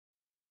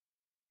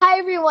Hi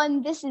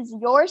everyone, this is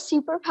your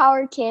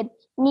superpower kid,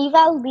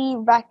 Neva Lee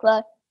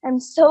Recla. I'm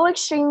so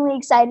extremely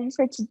excited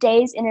for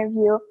today's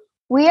interview.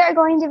 We are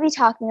going to be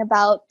talking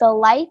about the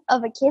life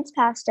of a kids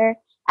pastor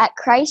at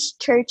Christ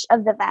Church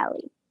of the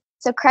Valley.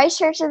 So Christ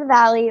Church of the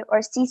Valley, or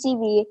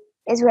CCV,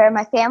 is where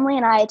my family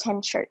and I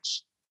attend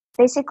church.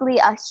 Basically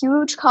a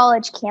huge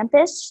college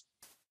campus,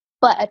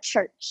 but a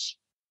church.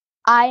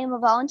 I am a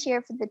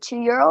volunteer for the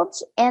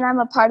 2-year-olds, and I'm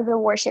a part of the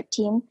worship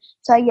team,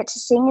 so I get to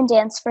sing and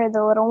dance for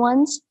the little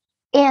ones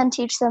and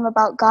teach them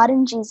about God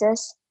and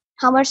Jesus,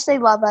 how much they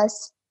love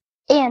us,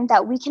 and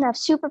that we can have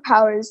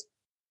superpowers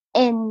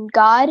in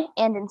God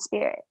and in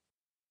spirit.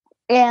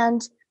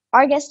 And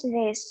our guest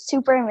today is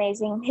super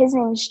amazing. His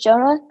name is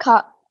Jonah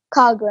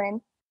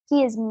Coughlin.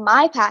 He is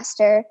my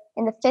pastor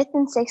in the 5th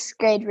and 6th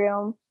grade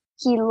room.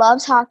 He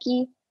loves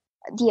hockey,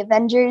 the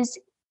Avengers,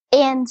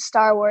 and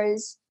Star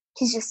Wars.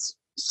 He's just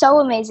so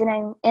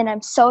amazing, and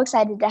I'm so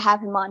excited to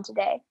have him on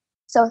today.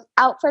 So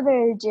without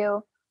further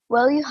ado,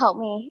 will you help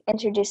me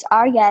introduce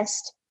our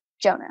guest,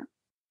 Jonah?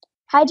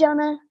 Hi,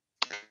 Jonah.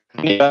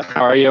 Neva,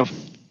 how are you?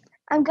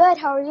 I'm good.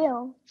 How are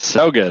you?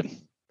 So good.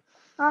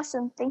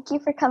 Awesome. Thank you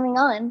for coming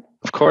on.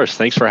 Of course.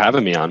 Thanks for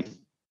having me on.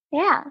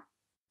 Yeah.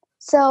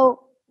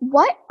 So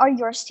what are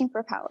your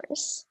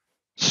superpowers?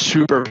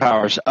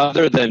 Superpowers,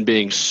 other than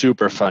being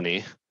super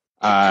funny,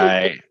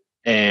 I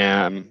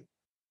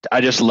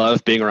just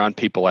love being around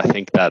people. I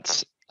think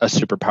that's a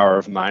superpower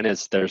of mine,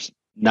 is there's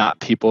not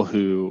people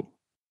who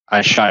I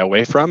shy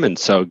away from. And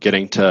so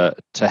getting to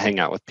hang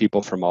out with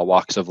people from all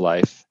walks of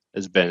life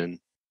has been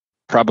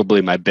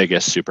probably my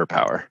biggest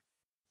superpower.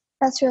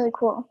 That's really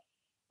cool.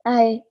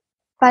 I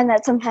find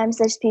that sometimes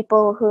there's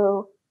people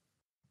who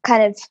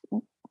kind of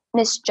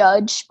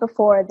misjudge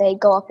before they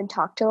go up and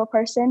talk to a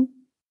person.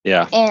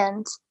 Yeah.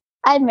 And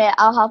I admit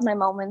I'll have my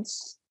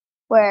moments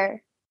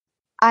where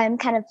I'm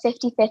kind of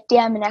 50-50.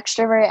 I'm an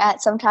extrovert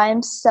at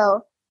sometimes.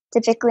 So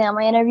typically on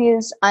my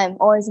interviews, I'm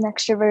always an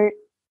extrovert.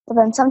 But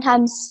then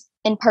sometimes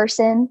in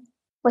person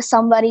with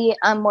somebody,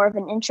 I'm more of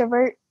an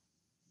introvert.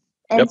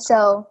 And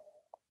so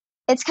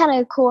it's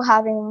kind of cool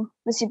having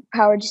the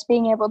superpower, just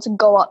being able to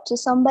go up to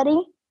somebody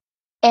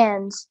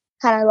and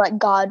kind of let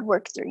God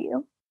work through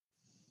you.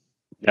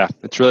 Yeah,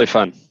 it's really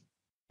fun.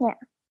 Yeah.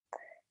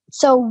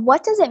 So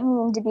what does it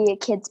mean to be a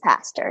kids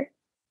pastor?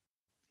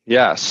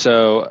 Yeah,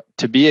 so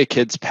to be a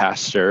kids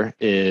pastor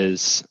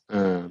is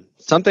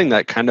something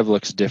that kind of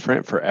looks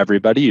different for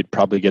everybody. You'd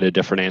probably get a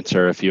different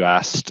answer if you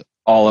asked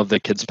all of the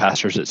kids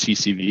pastors at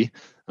CCV.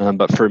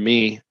 But for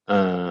me,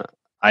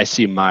 I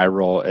see my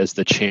role as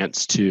the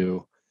chance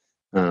to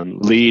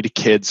lead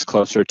kids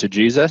closer to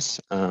Jesus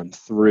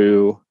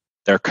through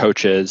their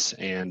coaches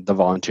and the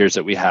volunteers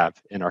that we have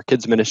in our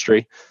kids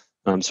ministry.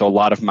 So a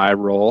lot of my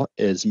role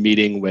is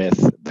meeting with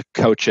the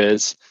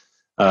coaches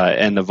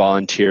and the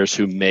volunteers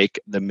who make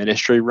the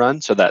ministry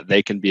run so that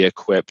they can be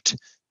equipped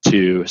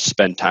to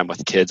spend time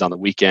with kids on the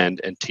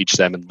weekend and teach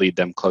them and lead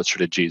them closer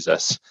to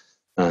Jesus.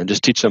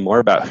 Just teach them more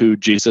about who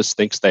Jesus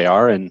thinks they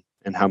are and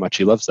how much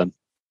he loves them.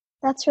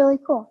 That's really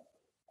cool.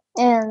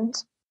 And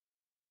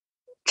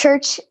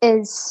church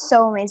is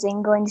so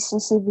amazing. Going to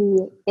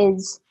CCV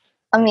is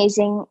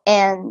amazing.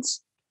 And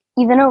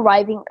even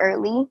arriving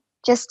early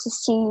just to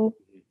see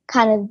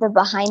kind of the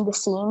behind the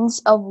scenes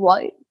of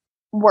what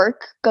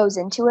work goes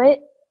into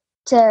it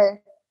to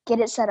get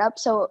it set up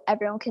so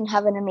everyone can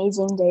have an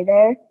amazing day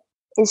there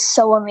is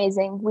so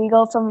amazing. We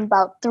go from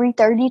about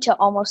 3:30 to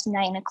almost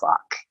 9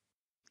 o'clock.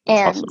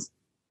 That's and awesome.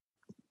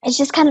 It's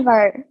just kind of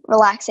our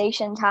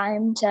relaxation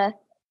time to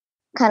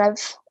kind of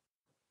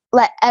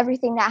let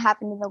everything that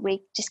happened in the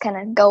week just kind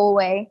of go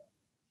away.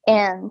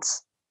 And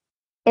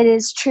it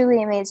is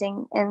truly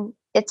amazing. And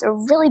it's a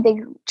really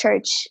big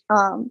church.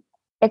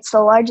 It's the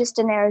largest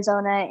in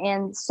Arizona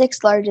and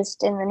 6th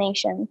largest in the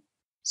nation.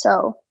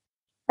 So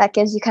that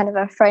gives you kind of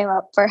a frame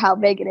up for how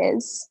big it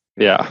is.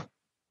 Yeah.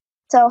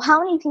 So how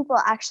many people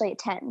actually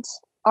attend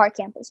our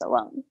campus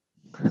alone?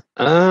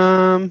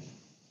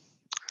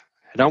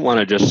 I don't want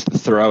to just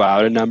throw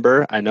out a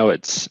number. I know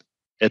it's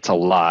a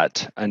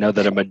lot. I know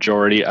that a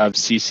majority of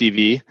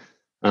CCV,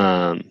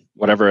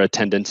 whatever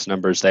attendance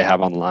numbers they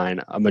have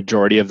online, a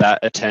majority of that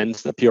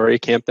attends the Peoria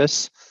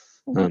campus.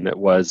 It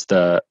was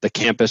the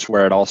campus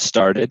where it all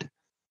started,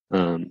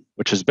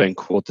 which has been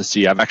cool to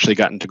see. I've actually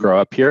gotten to grow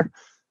up here,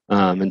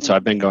 and so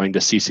I've been going to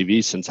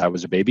CCV since I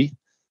was a baby.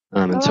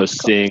 And so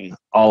seeing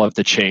all of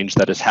the change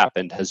that has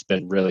happened has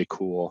been really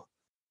cool.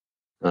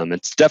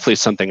 It's definitely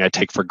something I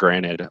take for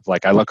granted.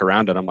 Like I look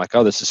around and I'm like,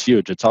 oh, this is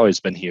huge. It's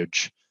always been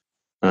huge.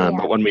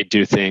 But when we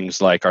do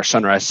things like our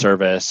sunrise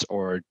service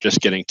or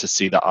just getting to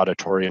see the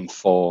auditorium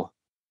full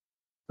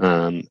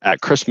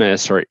at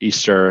Christmas or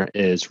Easter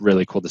is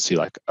really cool to see.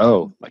 Like,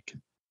 oh, like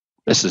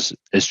this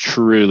is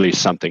truly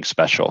something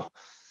special.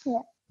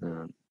 Yeah.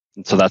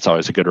 And so that's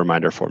always a good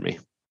reminder for me.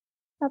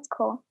 That's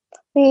cool.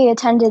 We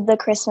attended the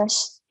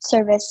Christmas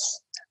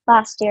service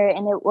last year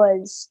and it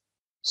was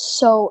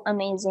so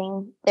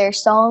amazing. Their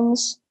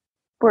songs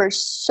were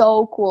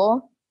so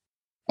cool,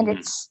 and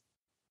it's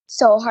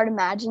so hard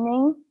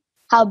imagining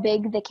how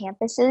big the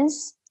campus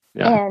is.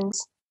 And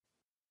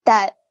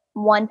that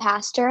one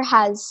pastor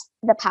has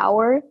the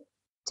power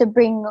to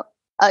bring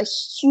a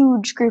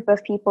huge group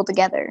of people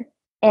together,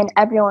 and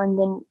everyone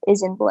then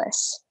is in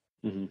bliss.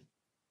 Mm-hmm.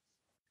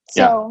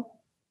 So,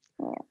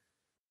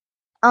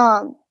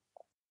 yeah.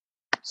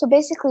 So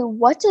basically,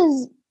 what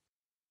does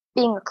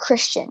being a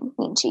Christian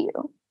mean to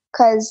you?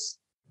 Because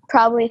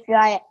probably if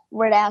I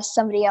were to ask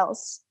somebody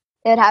else,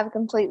 they would have a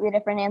completely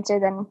different answer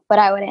than what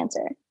I would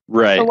answer.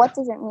 Right. So what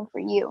does it mean for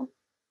you?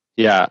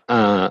 Yeah,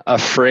 a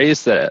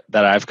phrase that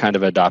I've kind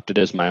of adopted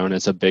as my own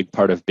as a big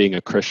part of being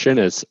a Christian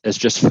is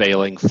just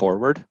failing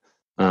forward.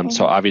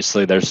 So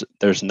obviously,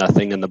 there's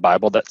nothing in the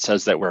Bible that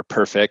says that we're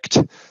perfect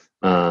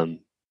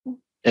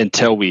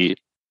until we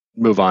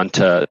move on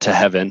to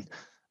heaven.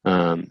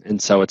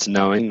 And so it's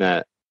knowing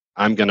that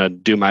I'm going to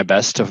do my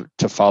best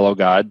to follow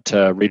God,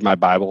 to read my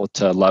Bible,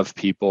 to love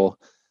people,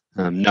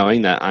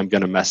 knowing that I'm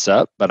going to mess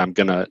up, but I'm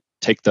going to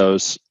take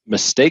those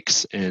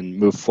mistakes and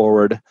move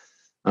forward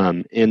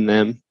in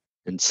them.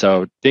 And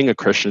so being a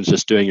Christian is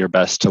just doing your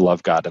best to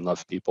love God and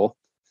love people.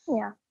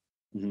 Yeah.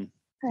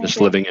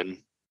 Just living in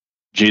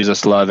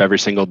Jesus' love every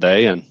single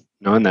day and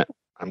knowing that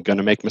I'm going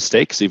to make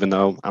mistakes, even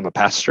though I'm a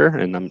pastor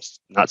and I'm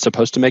not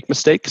supposed to make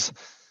mistakes.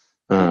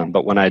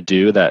 But when I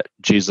do, that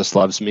Jesus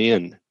loves me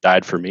and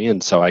died for me,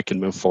 and so I can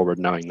move forward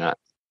knowing that.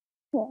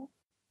 Yeah.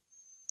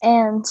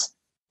 And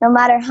no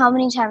matter how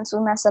many times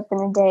we mess up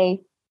in a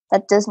day,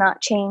 that does not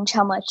change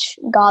how much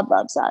God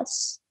loves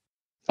us.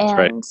 That's and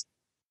right.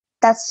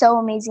 That's so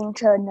amazing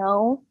to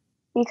know,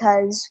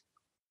 because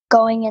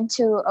going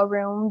into a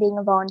room, being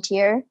a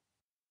volunteer,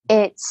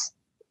 it's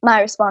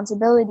my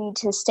responsibility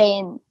to stay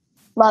in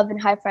love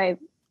and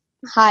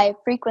high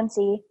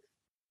frequency,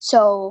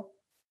 so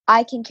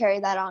I can carry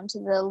that on to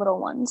the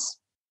little ones.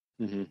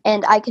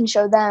 And I can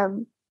show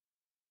them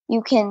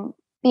you can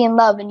be in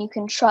love and you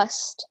can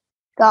trust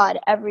God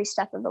every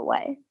step of the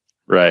way.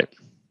 Right.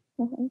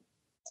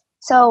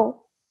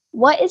 So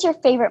what is your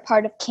favorite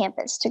part of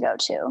campus to go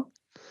to?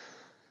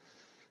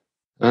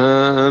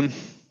 I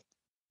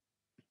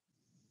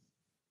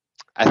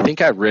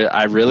think I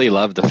really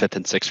love the 5th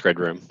and 6th grade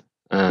room.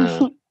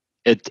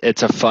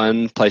 It's a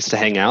fun place to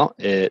hang out.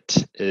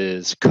 It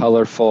is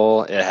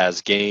colorful. It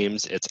has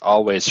games. It's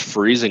always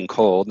freezing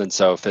cold, and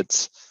so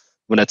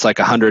when it's like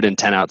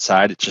 110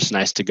 outside, it's just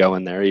nice to go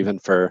in there, even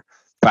for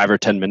 5 or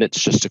 10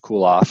 minutes, just to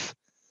cool off.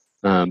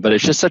 But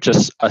it's just such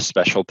a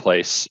special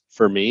place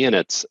for me, and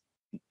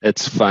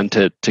it's fun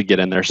to get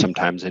in there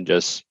sometimes and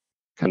just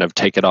kind of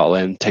take it all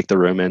in, take the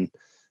room in.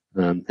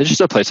 It's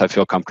just a place I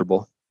feel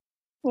comfortable.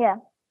 Yeah,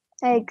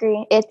 I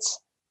agree. It's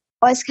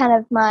always kind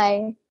of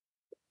my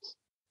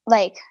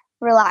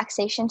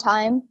relaxation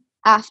time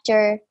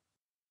after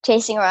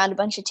chasing around a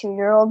bunch of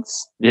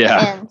 2-year-olds.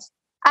 Yeah. And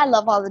I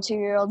love all the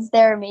 2-year-olds.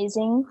 They're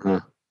amazing,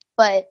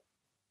 but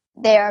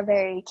they are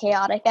very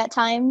chaotic at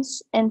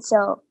times. And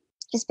so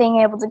just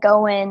being able to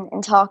go in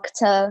and talk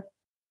to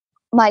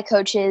my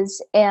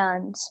coaches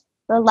and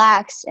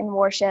relax and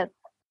worship,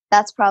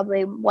 that's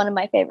probably one of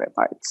my favorite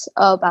parts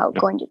about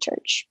going to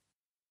church.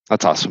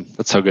 That's awesome.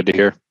 That's so good to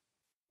hear.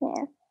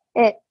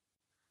 Yeah.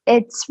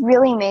 It's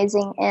really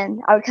amazing,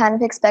 and I would kind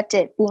of expect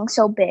it being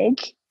so big,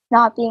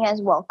 not being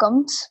as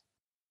welcomed,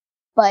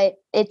 but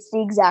it's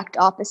the exact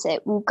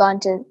opposite. We've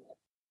gone to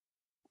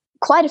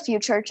quite a few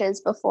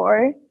churches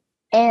before,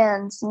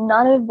 and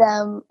none of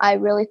them I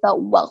really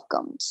felt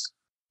welcomed.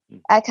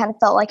 I kind of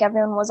felt like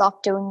everyone was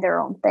off doing their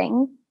own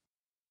thing.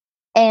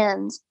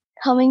 And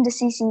coming to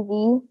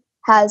CCV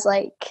has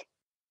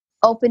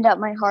opened up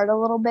my heart a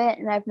little bit,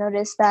 and I've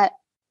noticed that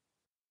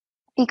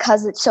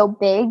because it's so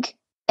big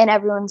and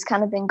everyone's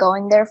kind of been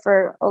going there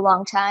for a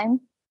long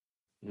time,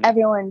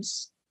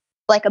 everyone's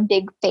like a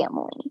big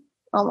family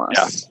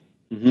almost.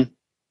 Yeah.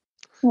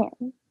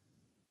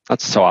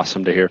 That's so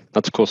awesome to hear.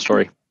 That's a cool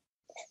story.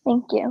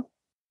 Thank you.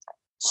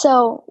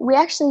 So we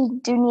actually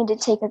do need to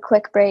take a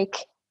quick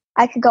break.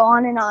 I could go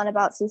on and on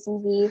about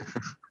CCV.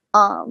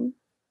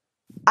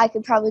 I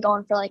could probably go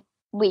on for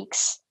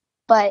weeks.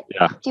 But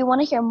if you want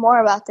to hear more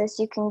about this,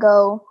 you can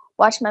go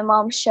watch my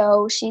mom's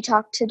show. She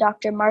talked to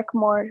Dr. Mark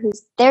Moore,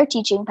 who's their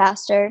teaching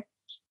pastor,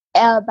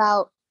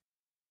 about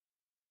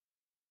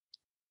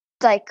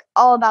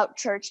all about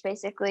church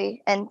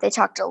basically, and they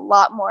talked a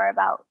lot more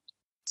about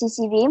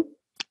CCV.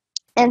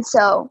 And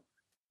so,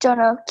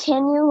 Jonah,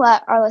 can you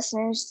let our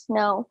listeners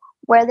know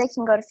where they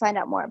can go to find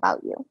out more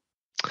about you?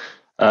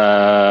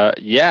 I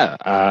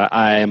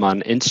am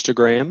on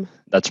Instagram.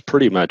 That's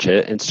pretty much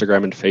it.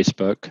 Instagram and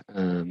Facebook.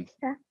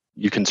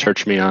 You can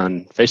search me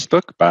on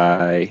Facebook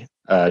by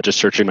just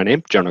searching my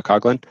name, Jonah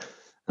Coughlin.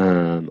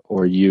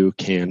 Or you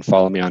can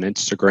follow me on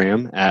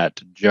Instagram at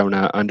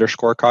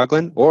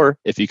Jonah_Coughlin. Or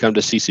if you come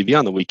to CCV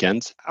on the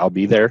weekends, I'll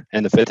be there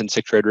in the 5th and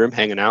 6th grade room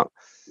hanging out.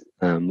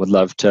 Would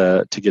love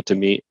to get to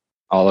meet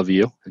all of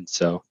you. And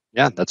so,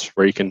 that's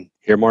where you can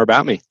hear more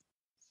about me.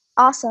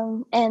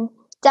 Awesome. And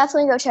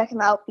definitely go check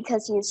him out,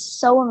 because he is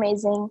so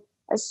amazing,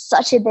 has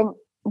such a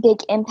big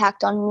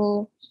impact on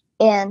me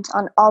and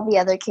on all the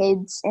other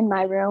kids in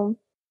my room.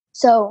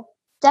 So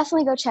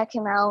definitely go check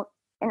him out.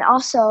 And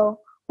also,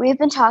 we've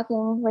been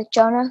talking with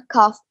Jonah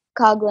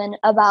Coughlin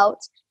about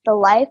the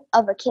life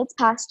of a kids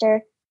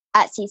pastor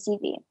at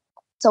CCV.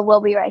 So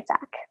we'll be right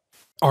back.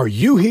 Are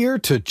you here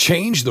to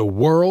change the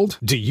world?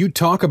 Do you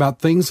talk about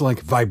things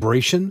like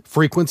vibration,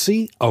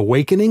 frequency,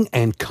 awakening,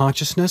 and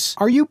consciousness?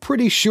 Are you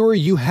pretty sure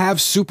you have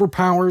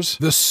superpowers?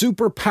 The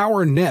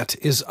Superpower Net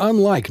is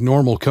unlike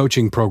normal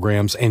coaching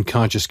programs and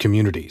conscious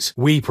communities.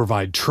 We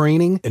provide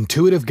training,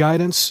 intuitive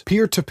guidance,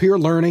 peer-to-peer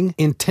learning,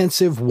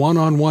 intensive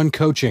one-on-one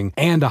coaching,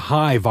 and a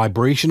high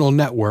vibrational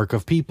network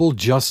of people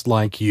just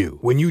like you.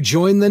 When you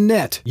join the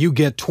net, you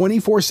get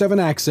 24/7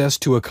 access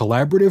to a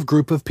collaborative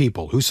group of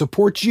people who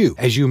support you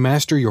as you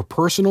master your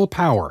personal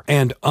power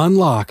and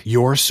unlock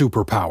your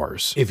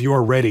superpowers. If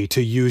you're ready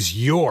to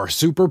use your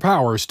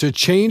superpowers to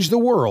change the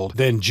world,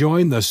 then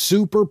join the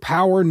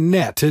Superpower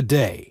Net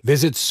today.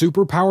 Visit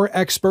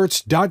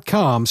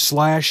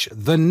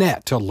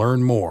superpowerexperts.com/the-net to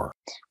learn more.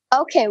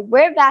 Okay,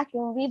 we're back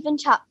and we've been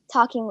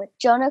talking with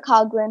Journee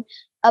Coughlin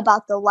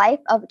about the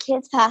life of a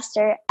kids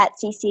pastor at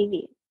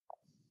CCV.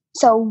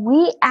 So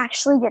we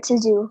actually get to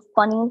do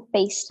funny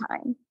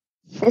FaceTime.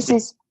 This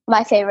is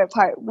my favorite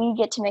part. We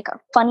get to make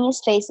our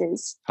funniest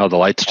faces. Oh, the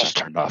lights just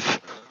turned off.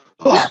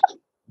 Oh.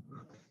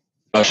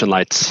 Motion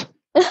lights.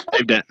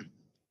 Saved it.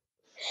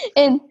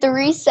 In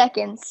 3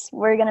 seconds,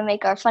 we're going to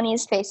make our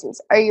funniest faces.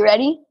 Are you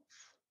ready?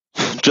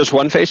 Just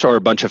one face or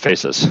a bunch of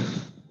faces?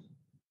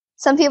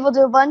 Some people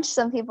do a bunch,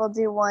 some people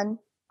do one.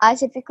 I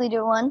typically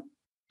do one.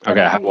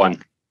 Okay, I have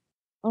one.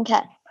 Okay.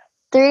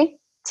 3,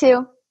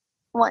 2,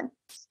 1.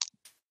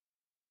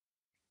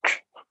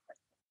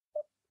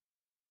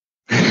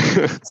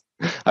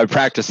 I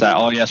practiced that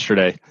all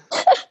yesterday.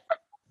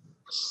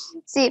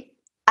 See,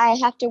 I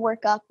have to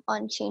work up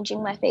on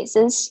changing my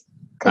faces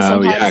because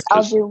sometimes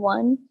I'll do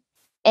one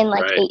in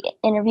like 8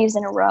 interviews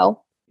in a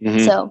row.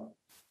 Mm-hmm. So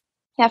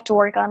you have to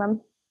work on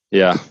them.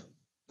 Yeah,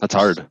 that's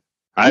hard.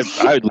 I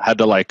had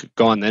to like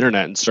go on the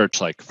internet and search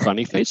like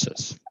funny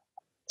faces.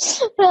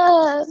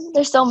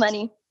 There's so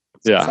many.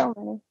 Yeah. So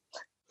many.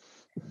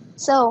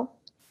 So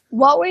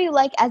what were you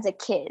like as a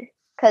kid?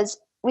 Because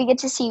we get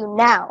to see you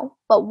now,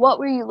 but what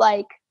were you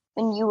like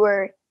when you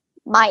were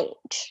my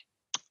age?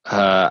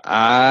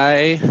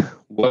 I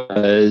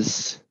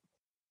was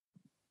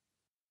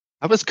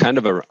kind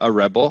of a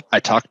rebel. I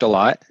talked a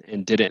lot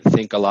and didn't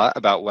think a lot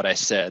about what I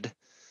said.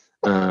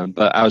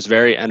 But I was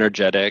very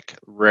energetic,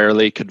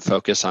 rarely could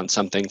focus on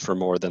something for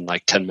more than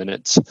like 10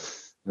 minutes.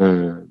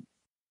 And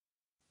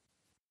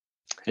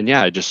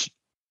yeah, I just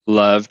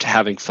loved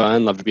having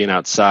fun, loved being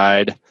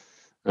outside,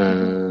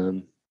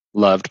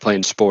 loved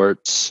playing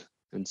sports.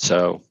 And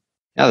so,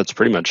 yeah, that's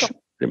pretty much it.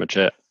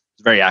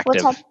 It's very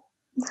active.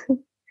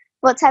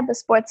 What type of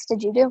sports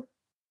did you do?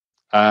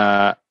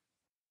 I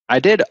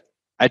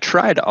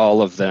tried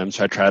all of them.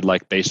 So I tried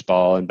like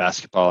baseball and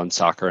basketball and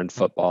soccer and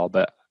football.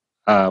 But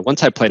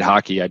once I played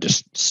hockey, I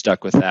just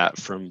stuck with that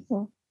from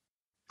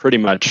pretty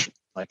much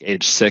like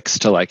age 6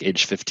 to like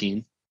age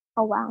 15.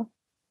 Oh, wow.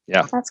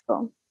 Yeah. That's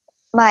cool.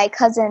 My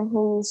cousin,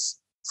 who's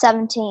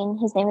 17,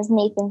 his name is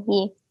Nathan.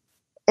 He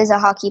is a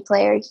hockey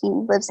player. He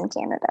lives in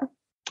Canada.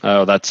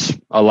 Oh, that's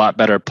a lot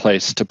better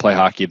place to play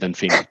hockey than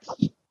Phoenix.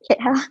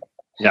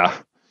 Yeah.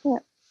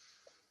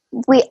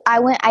 I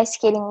went ice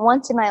skating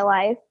once in my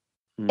life.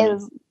 It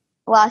was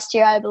last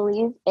year, I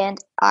believe, and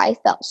I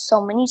fell so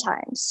many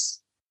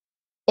times.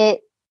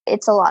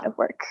 It's a lot of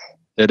work.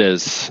 It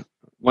is.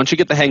 Once you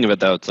get the hang of it,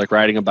 though, it's like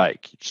riding a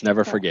bike. You just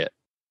never forget.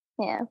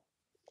 Yeah.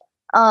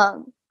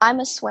 I'm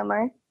a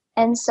swimmer,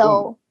 and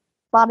so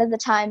a lot of the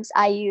times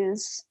I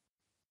use,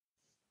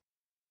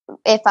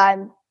 if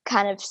I'm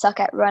kind of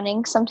suck at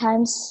running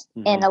sometimes,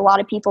 and a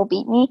lot of people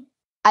beat me,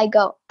 I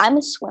go, I'm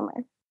a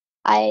swimmer.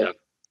 I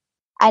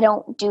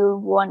don't do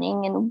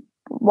running and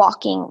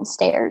walking and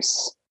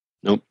stairs.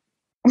 Nope.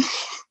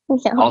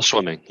 All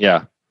swimming.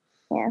 Yeah.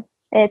 Yeah.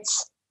 It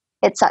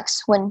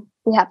sucks when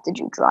we have to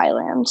do dry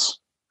land.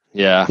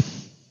 Yeah.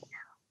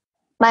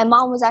 My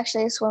mom was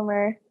actually a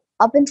swimmer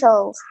up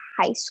until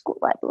high school,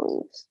 I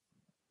believe.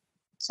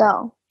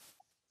 So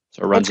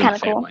it runs in the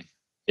family. Cool.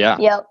 Yeah.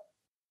 Yep.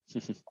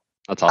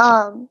 That's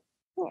awesome.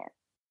 Yeah.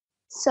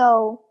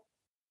 So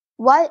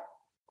what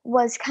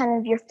was kind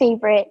of your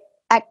favorite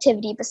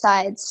activity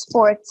besides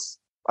sports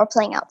or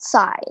playing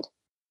outside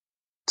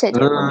to do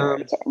when you were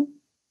a kid?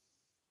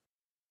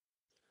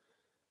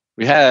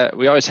 We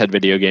always had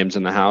video games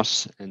in the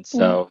house, and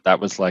so that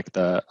was like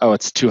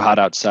it's too hot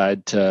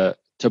outside to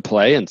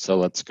play, and so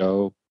let's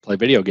go play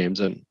video games.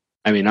 And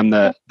I mean, I'm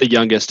the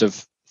youngest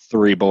of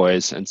 3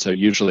 boys, and so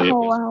usually it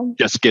was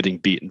just getting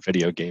beat in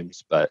video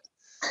games. But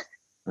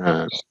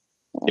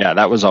yeah,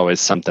 that was always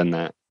something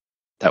that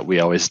we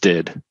always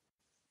did.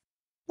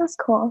 That's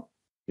cool.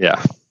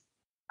 Yeah.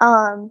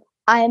 I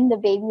am the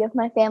baby of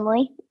my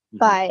family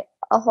by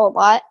a whole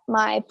lot.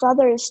 My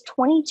brother is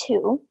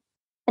 22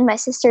 and my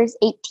sister is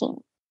 18.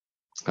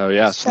 Oh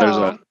yeah,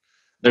 so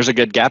there's a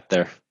good gap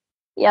there.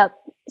 Yep.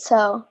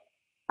 So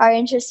our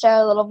interests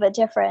are a little bit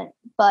different,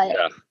 but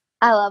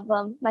I love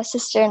them. My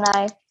sister and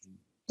I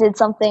did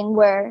something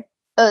where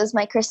it was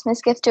my Christmas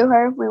gift to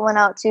her. We went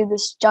out to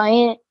this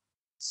giant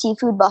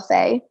seafood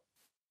buffet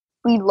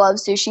we love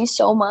sushi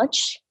so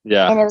much.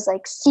 Yeah. And it was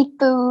like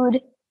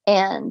seafood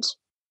and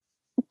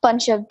a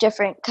bunch of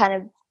different kind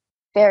of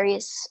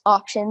various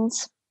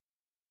options.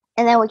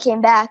 And then we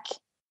came back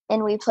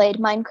and we played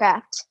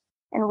Minecraft.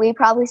 And we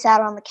probably sat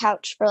on the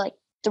couch for like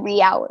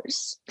 3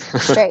 hours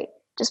straight,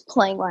 just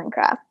playing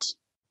Minecraft.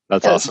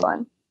 That's It was awesome.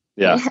 fun.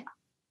 Yeah.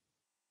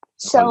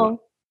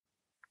 So,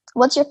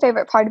 what's your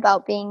favorite part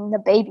about being the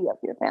baby of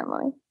your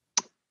family?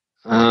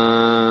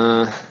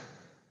 I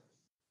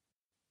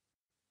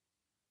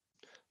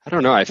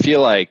don't know. I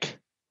feel like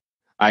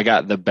I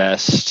got the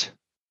best,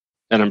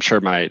 and I'm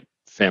sure my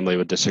family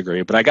would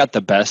disagree, but I got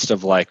the best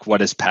of like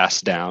what is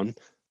passed down,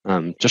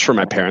 just from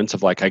my parents.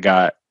 Of like I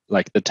got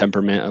like the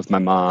temperament of my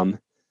mom,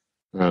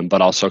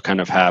 but also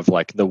kind of have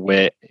like the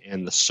wit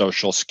and the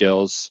social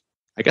skills,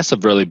 I guess,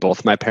 of really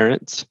both my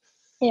parents.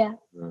 Yeah.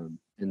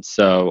 And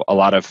so a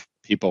lot of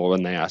people,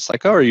 when they ask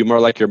like, oh, are you more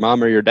like your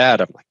mom or your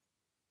dad? I'm like,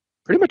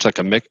 pretty much like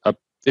a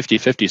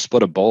 50-50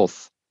 split of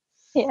both.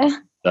 Yeah.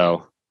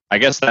 So I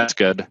guess that's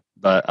good.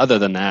 But other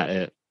than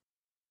that,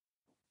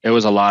 it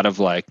was a lot of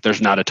like,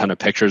 there's not a ton of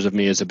pictures of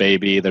me as a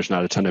baby. There's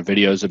not a ton of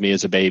videos of me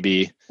as a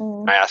baby.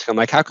 I asked them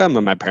like, how come?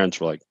 And my parents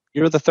were like,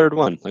 you're the third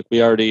one. Like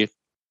we already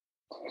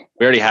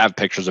have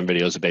pictures and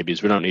videos of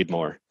babies. We don't need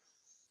more.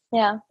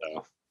 Yeah.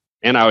 So,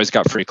 and I always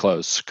got free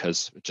clothes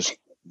because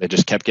they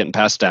just kept getting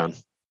passed down.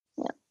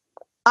 Yeah.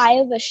 I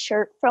have a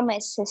shirt from my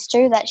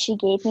sister that she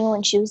gave me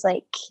when she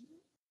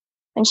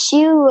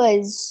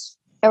was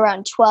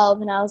around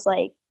 12 and I was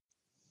like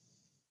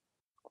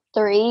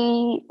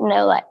I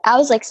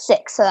was like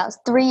 6, so that was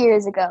 3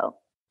 years ago.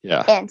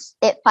 Yeah. And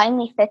it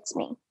finally fits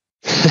me.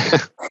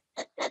 That's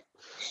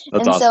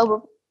and awesome.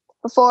 So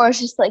before it was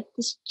just like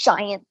this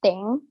giant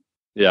thing.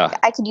 Yeah.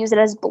 I could use it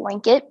as a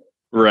blanket.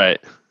 Right.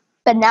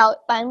 But now it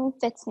finally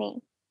fits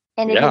me.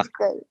 And it is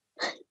great.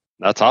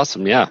 That's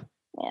awesome. Yeah.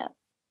 Yeah.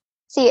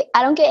 See,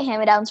 I don't get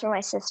hand-me-downs from my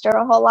sister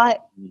a whole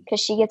lot because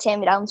she gets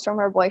hand-me-downs from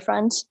her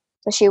boyfriend.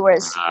 So she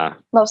wears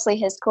mostly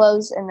his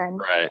clothes and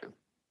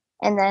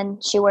then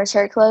she wears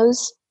her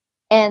clothes.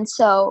 And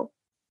so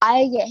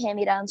I get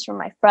hand-me-downs from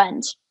my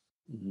friend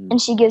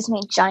and she gives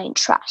me giant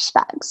trash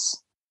bags.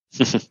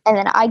 And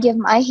then I give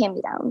my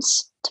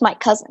hand-me-downs to my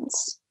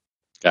cousins.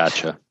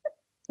 Gotcha.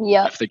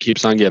 Yep. If it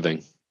keeps on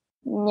giving.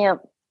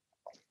 Yep.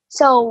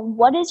 So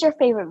what is your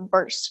favorite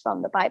verse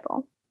from the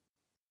Bible?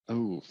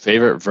 Oh,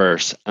 favorite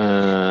verse.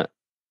 I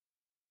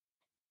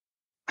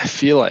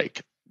feel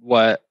like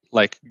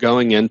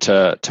going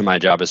into my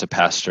job as a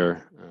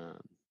pastor,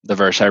 the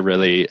verse I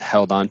really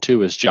held on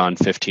to is John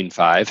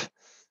 15:5,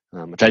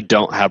 which I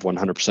don't have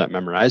 100%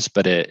 memorized,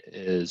 but it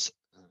is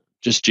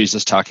just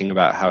Jesus talking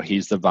about how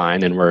he's the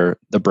vine and we're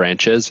the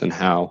branches, and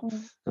how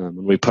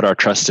when we put our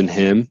trust in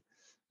him,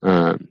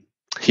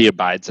 he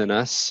abides in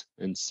us.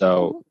 And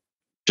so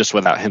just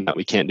without him, that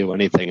we can't do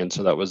anything. And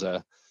so that was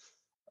a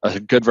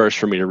good verse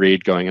for me to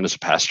read going in as a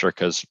pastor,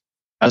 because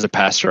as a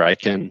pastor, I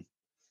can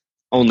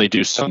only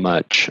do so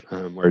much,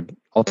 where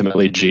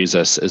ultimately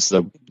Jesus is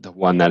the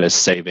one that is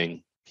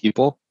saving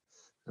people.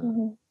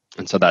 And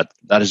so that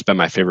has been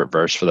my favorite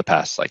verse for the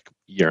past like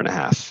year and a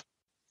half.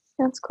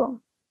 That's cool.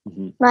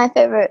 My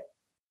favorite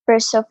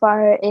verse so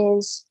far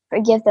is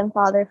 "Forgive them,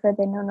 Father, for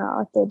they know not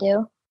what they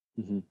do."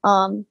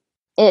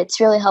 It's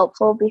really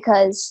helpful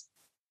because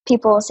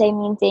people will say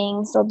mean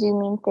things, they'll do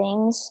mean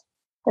things,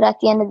 but at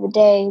the end of the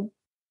day,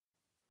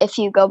 if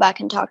you go back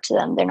and talk to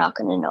them, they're not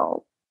going to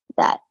know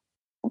that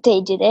they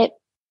did it.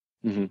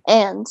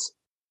 And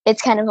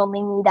it's kind of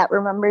only me that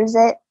remembers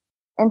it.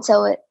 And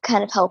so it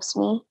kind of helps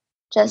me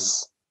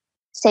just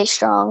stay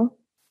strong.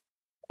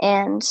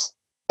 And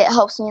it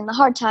helps me in the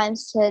hard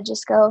times to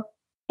just go,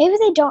 maybe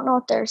they don't know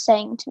what they're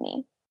saying to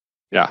me.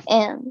 Yeah.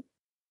 And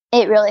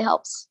it really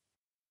helps.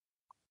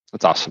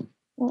 That's awesome.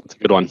 That's a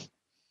good one.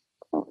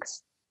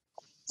 Thanks.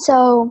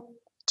 So,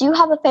 do you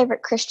have a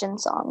favorite Christian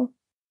song?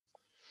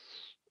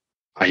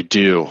 I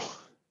do.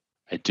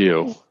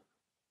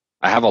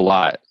 I have a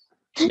lot.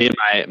 Me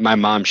and my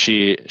mom,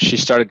 she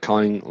started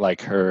calling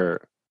like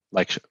her,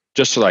 like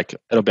just like,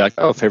 it'll be like,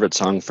 oh, favorite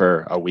song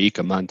for a week,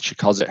 a month. She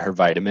calls it her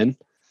vitamin.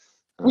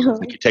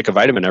 Like you take a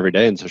vitamin every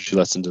day, and so she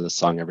listens to this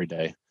song every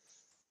day.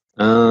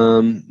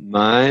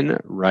 Mine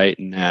right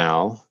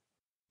now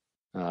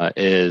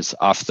is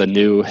off the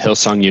new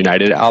Hillsong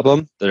United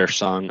album. Their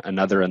song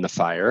 "Another in the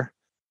Fire"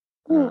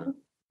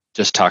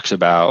 just talks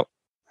about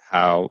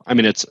how, I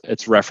mean, it's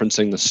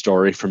referencing the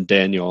story from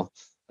Daniel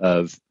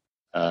of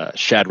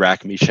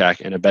Shadrach,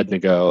 Meshach, and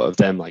Abednego, of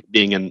them like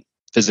being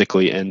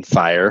physically in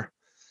fire,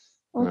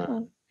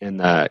 and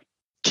that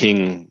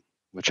king,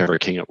 whichever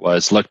king it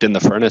was, looked in the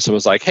furnace and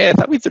was like, "Hey, I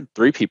thought we threw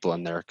 3 people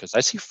in there because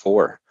I see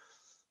 4."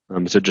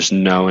 So just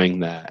knowing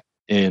that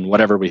in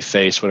whatever we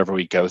face, whatever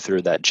we go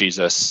through, that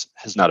Jesus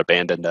has not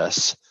abandoned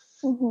us,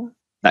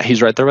 that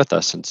he's right there with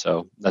us. And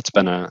so that's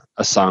been a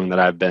song that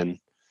I've been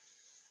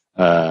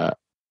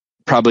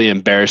probably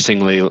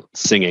embarrassingly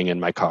singing in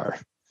my car.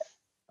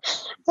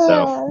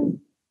 So,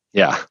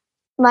 yeah.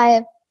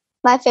 My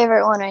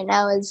favorite one right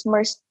now is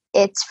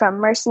it's from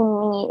Mercy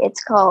Me.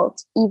 It's called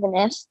 "Even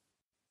If."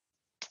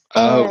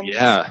 Oh,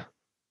 yeah.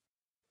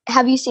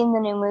 have you seen the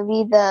new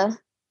movie,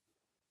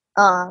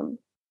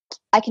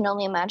 I Can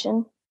Only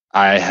Imagine?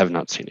 I have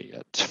not seen it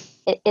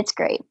yet. It's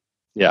great.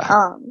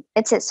 Yeah.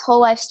 It's his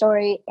whole life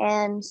story,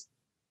 and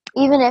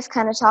even if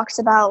kind of talks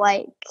about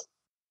like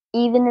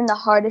even in the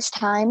hardest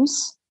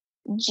times,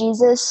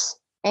 Jesus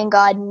and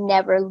God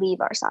never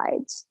leave our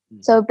sides.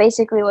 So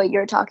basically what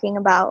you're talking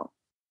about.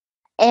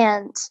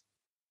 And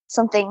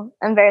something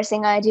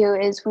embarrassing I do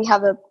is we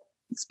have a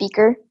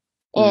speaker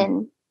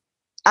and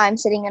I'm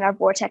sitting in our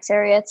vortex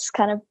area. It's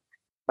kind of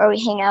where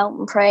we hang out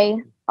and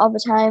pray all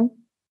the time.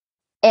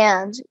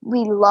 And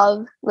we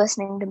love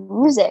listening to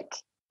music.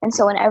 And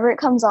so whenever it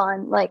comes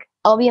on, like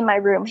I'll be in my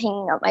room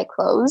hanging up my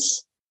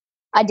clothes.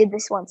 I did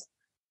this once.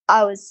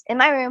 I was in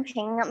my room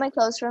hanging up my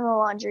clothes from the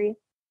laundry.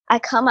 I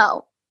come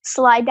out,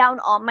 slide down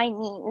on my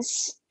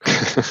knees,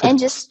 and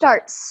just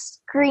start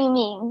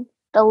screaming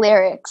the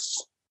lyrics.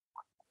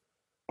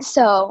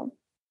 So,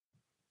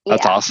 yeah.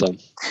 That's awesome.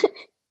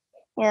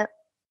 Yeah.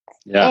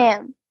 Yeah.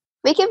 And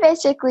we can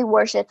basically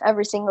worship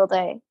every single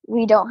day.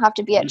 We don't have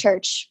to be at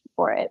church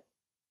for it.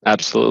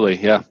 Absolutely.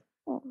 Yeah.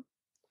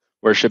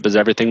 Worship is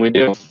everything we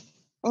do.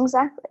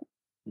 Exactly.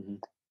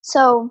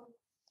 So,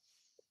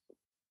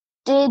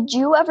 did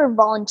you ever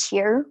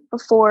volunteer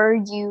before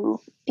you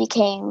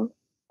became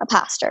a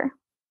pastor?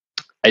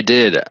 I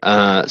did.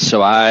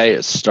 So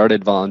I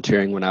started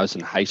volunteering when I was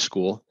in high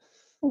school.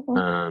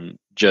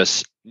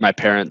 Just my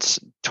parents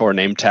tore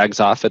name tags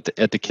off at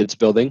the kids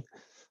building.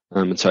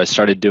 And so I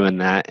started doing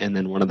that. And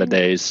then one of the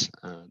days,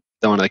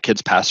 one of the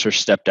kids pastors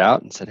stepped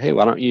out and said, "Hey,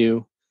 why don't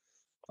you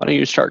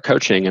start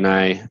coaching?" And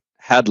I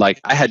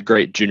had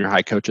great junior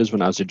high coaches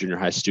when I was a junior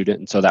high student.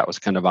 And so that was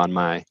kind of on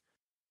my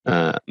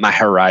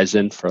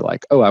horizon for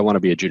like, oh, I want to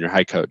be a junior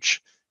high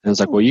coach. And I was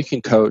like, well, you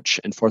can coach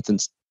in fourth,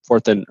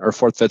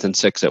 fifth, and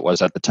sixth it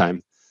was at the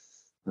time.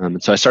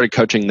 And so I started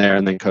coaching there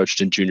and then coached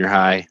in junior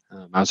high.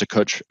 I was a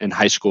coach in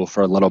high school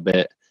for a little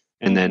bit.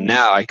 And then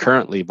now I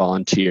currently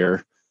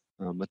volunteer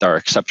with our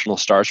Exceptional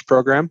Stars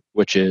program,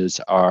 which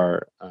is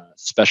our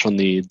special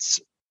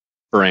needs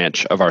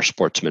branch of our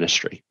sports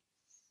ministry.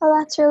 Oh,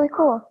 that's really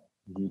cool.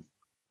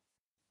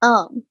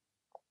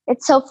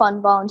 It's so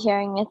fun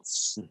volunteering.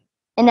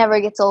 It never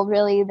gets old,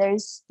 really.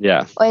 There's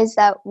always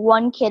that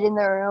one kid in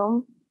the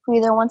room who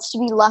either wants to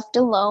be left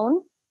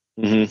alone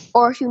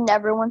or who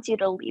never wants you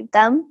to leave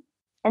them.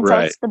 And so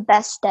it's the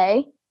best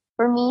day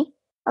for me.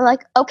 I'm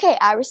like, okay,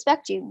 I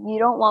respect you. You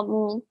don't want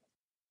me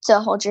to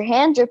hold your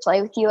hand or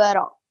play with you at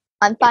all.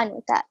 I'm fine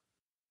with that.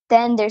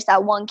 Then there's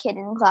that one kid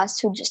in class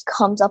who just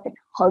comes up and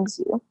hugs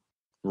you.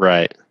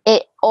 Right.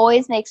 It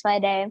always makes my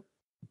day.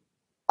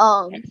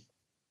 I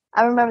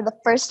remember the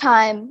first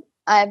time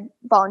I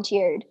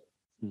volunteered,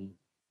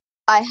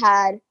 I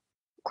had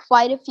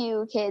quite a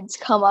few kids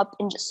come up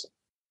and just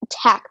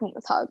attack me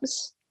with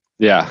hugs.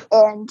 Yeah.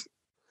 And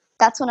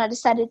that's when I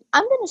decided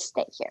I'm going to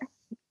stay here.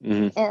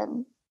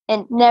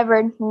 And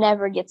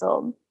never gets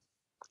old.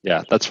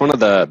 Yeah, that's one of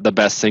the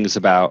best things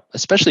about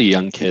especially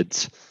young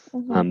kids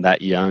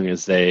that young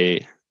is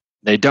they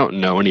don't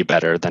know any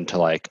better than to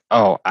like,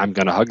 oh, I'm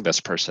going to hug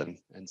this person.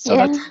 And so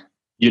that's,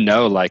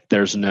 like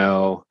there's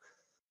no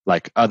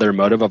like other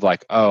motive of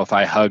like, oh, if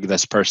I hug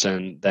this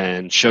person,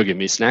 then she'll give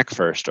me snack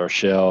first or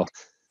she'll,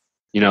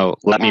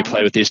 let me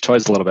play with these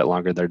toys a little bit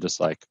longer. They're just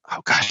like,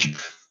 oh gosh,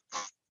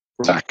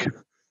 we're back.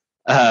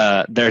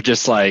 They're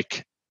just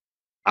like,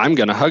 I'm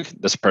going to hug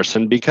this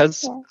person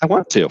because I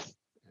want to.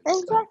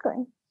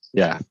 Exactly.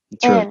 Yeah.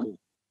 It's really cool.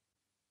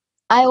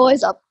 I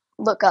always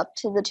look up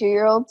to the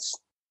 2-year-olds,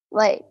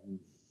 like,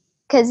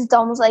 because it's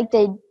almost like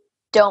they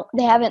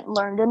haven't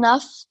learned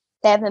enough.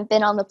 They haven't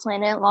been on the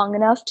planet long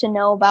enough to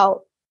know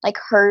about like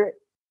hurt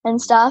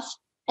and stuff.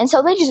 And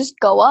so they just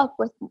go up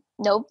with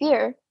no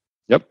fear.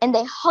 Yep. And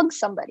they hug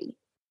somebody.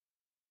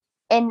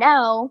 And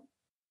now,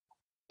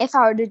 if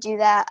I were to do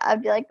that,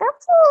 I'd be like,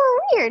 that's a little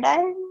weird.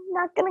 I'm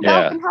not going to go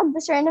up and hug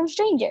this random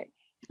stranger.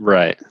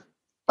 Right.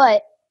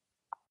 But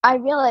I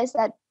realized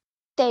that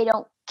they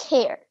don't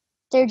care.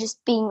 They're just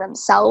being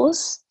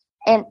themselves.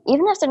 And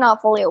even if they're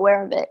not fully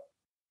aware of it,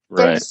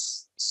 they're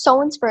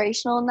so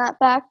inspirational in that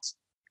fact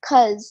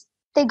because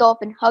they go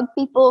up and hug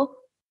people.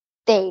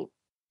 They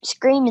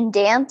scream and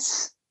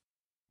dance.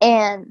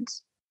 And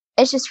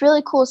it's just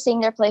really cool seeing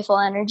their playful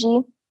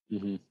energy.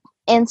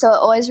 And so it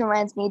always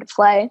reminds me to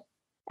play.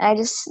 And I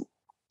just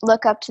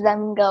look up to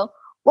them and go,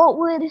 what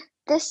would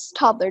this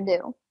toddler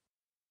do?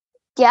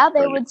 Yeah,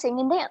 they would sing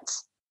and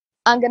dance.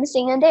 I'm going to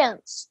sing and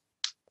dance.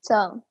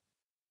 So,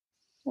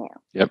 yeah.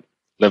 Yep.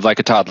 Live like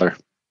a toddler.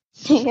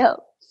 Yep.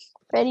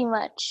 Pretty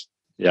much.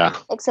 Yeah.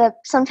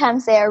 Except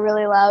sometimes they are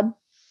really loud,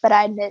 but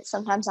I admit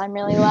sometimes I'm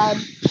really loud.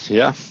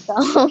 Yeah.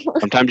 So.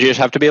 Sometimes you just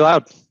have to be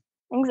loud.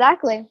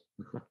 Exactly.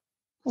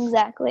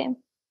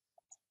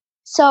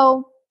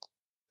 So,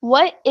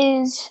 what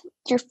is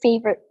your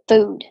favorite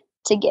food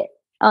to get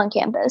on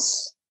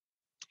campus?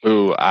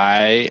 Ooh,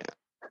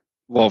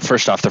 well,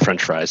 first off, the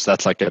French fries.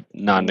 That's like a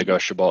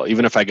non-negotiable.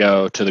 Even if I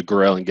go to the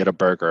grill and get a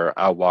burger,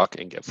 I'll walk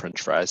and get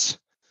French fries.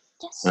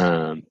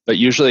 Yes. But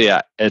usually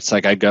it's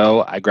like I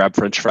grab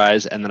French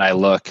fries, and then I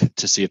look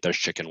to see if there's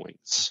chicken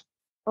wings.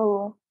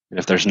 Oh, And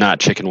if there's not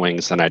chicken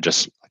wings, then I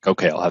just like,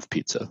 okay, I'll have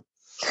pizza.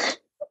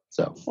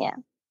 So Yeah.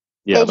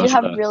 yeah, They do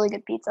have really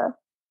good pizza.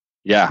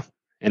 Yeah,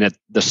 and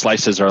the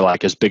slices are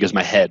like as big as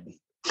my head,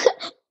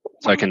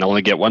 so I can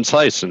only get one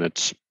slice, and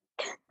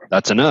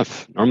that's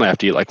enough. Normally, I have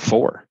to eat like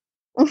 4.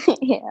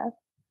 Yeah.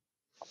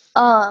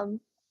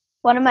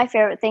 One of my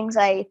favorite things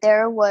I ate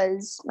there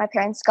was my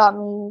parents got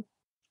me.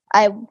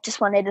 I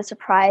just wanted a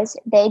surprise.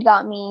 They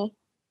got me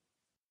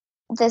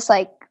this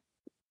like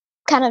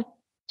kind of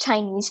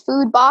Chinese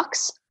food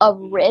box of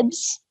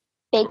ribs,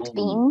 baked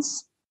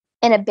beans,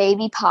 and a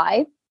baby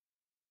pie,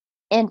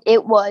 and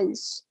it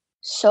was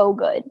so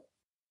good.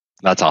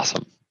 That's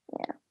awesome.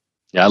 Yeah.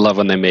 Yeah, I love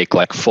when they make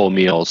like full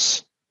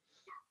meals,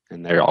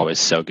 and they're always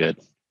so good.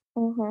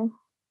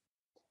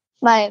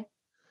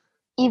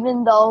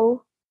 Even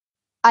though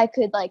I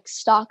could like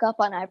stock up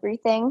on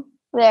everything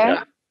there,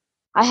 Yeah.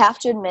 I have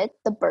to admit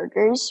the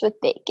burgers with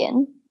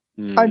bacon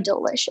are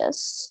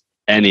delicious.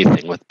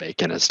 Anything with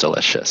bacon is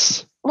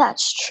delicious.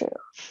 That's true.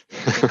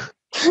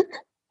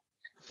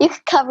 You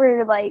could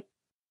cover like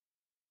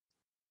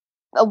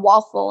a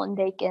waffle in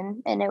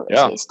bacon and it would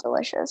taste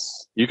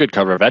delicious. You could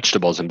cover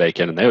vegetables in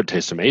bacon and they would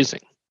taste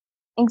amazing.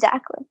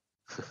 Exactly.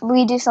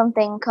 We do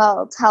something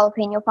called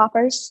jalapeno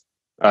poppers.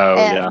 Oh,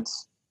 yeah.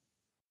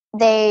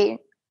 They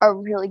are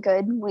really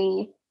good.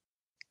 We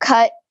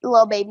cut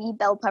little baby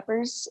bell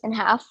peppers in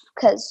half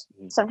because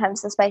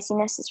sometimes the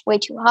spiciness is way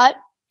too hot.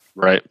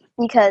 Right.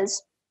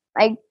 Because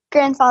my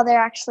grandfather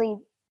actually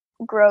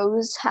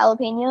grows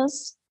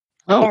jalapenos.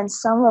 Oh. And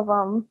some of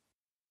them,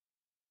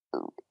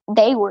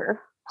 they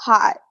were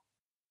hot.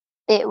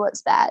 It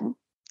was bad.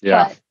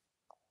 Yeah. But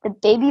the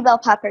baby bell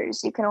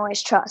peppers you can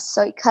always trust.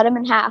 So you cut them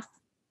in half,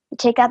 you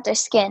take out their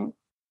skin,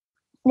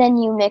 then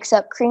you mix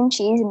up cream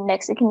cheese and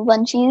Mexican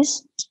blend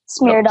cheese,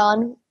 smear it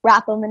on,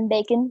 wrap them in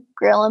bacon,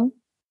 grill them.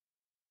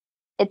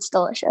 It's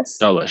delicious.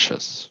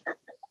 Delicious.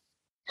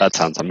 That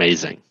sounds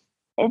amazing.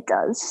 It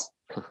does.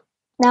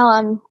 Now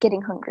I'm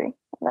getting hungry.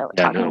 We're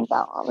talking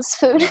about all this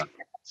food. Yeah.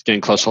 It's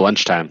getting close to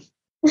lunchtime.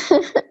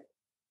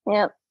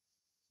 Yep.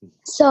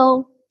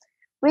 So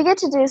we get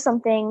to do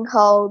something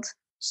called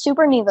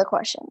Super Neva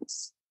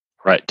questions.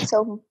 Right.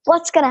 So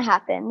what's going to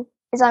happen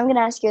is I'm going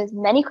to ask you as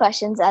many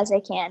questions as I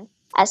can,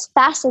 as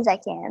fast as I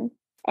can,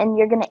 and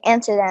you're going to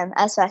answer them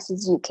as fast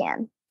as you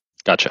can.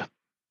 Gotcha.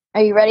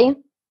 Are you ready?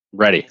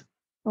 Ready.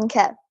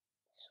 Okay.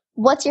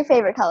 What's your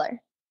favorite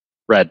color?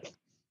 Red.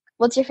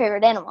 What's your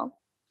favorite animal?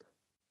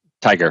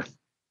 Tiger.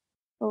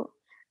 Ooh.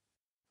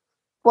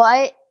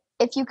 What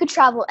if you could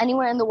travel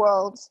anywhere in the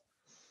world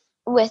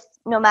with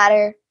no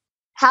matter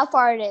how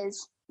far it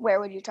is, where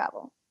would you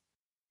travel?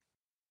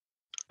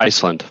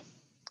 Iceland.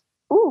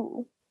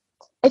 Ooh.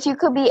 If you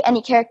could be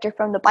any character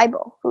from the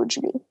Bible, who would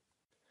you be?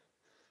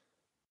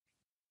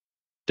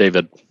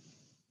 David.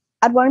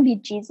 I'd want to be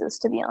Jesus,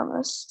 to be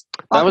honest.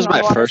 That was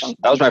my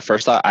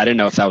first thought. I didn't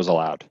know if that was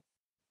allowed.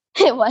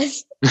 It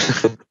was.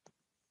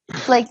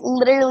 Like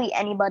literally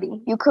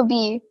anybody. You could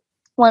be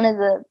one of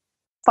the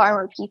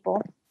farmer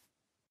people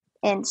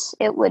and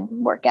it would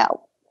work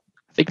out.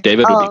 I think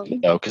David would be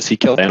good though, because he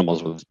killed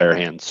animals with his bare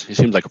hands. He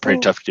seems like a pretty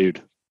tough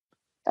dude.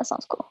 That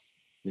sounds cool.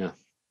 Yeah.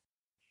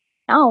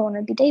 Now I want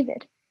to be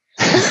David.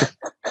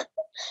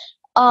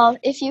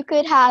 If you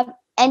could have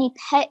any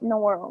pet in the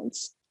world,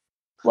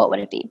 what would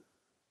it be?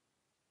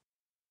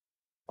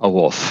 A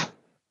wolf.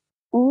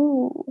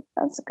 Ooh,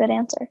 that's a good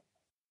answer.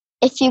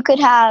 If you could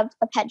have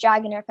a pet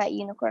dragon or a pet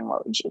unicorn,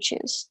 what would you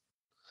choose?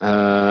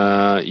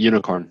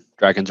 Unicorn.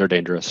 Dragons are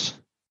dangerous.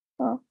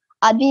 Well,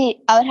 I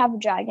would have a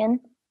dragon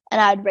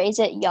and I'd raise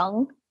it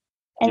young,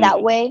 and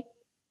that way,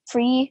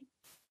 free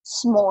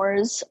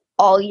s'mores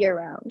all year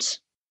round.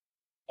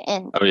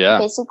 And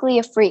basically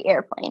a free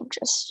airplane.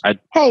 Just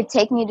hey,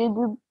 take me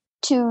to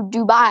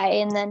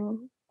Dubai, and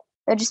then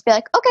they'll just be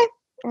like, okay.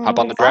 Hop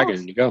on the dragon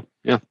and you go.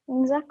 Yeah.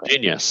 Exactly.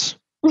 Genius.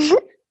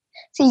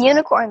 See,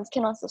 unicorns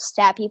can also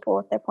stab people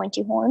with their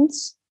pointy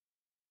horns.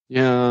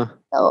 Yeah.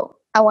 So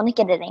I want to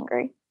get it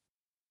angry.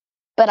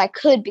 But I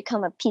could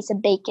become a piece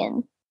of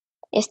bacon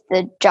if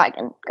the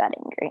dragon got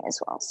angry as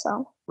well.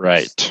 So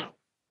right.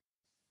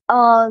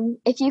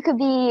 If you could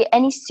be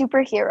any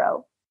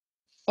superhero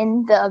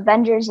in the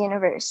Avengers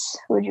universe,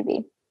 who would you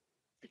be?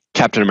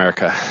 Captain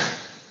America.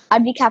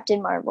 I'd be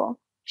Captain Marvel.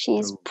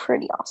 She's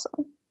pretty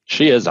awesome.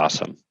 She is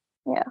awesome.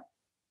 Yeah.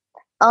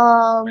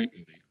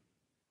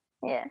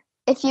 Yeah.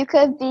 If you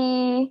could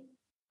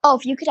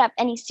have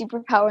any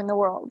superpower in the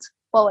world,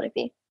 what would it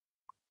be?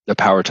 The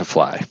power to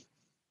fly.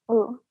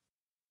 Ooh.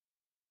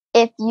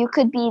 If you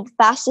could be the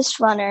fastest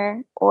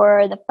runner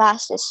or the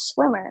fastest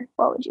swimmer,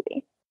 what would you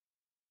be?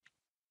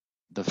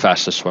 The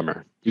fastest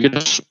swimmer. You could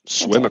just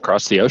swim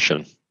across the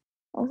ocean.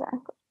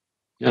 Exactly.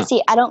 Yeah.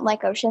 See, I don't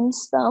like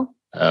oceans though.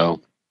 Oh.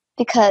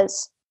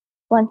 Because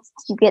once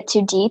you get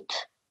too deep,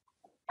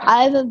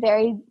 I have a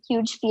very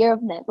huge fear of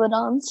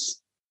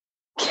megalodons.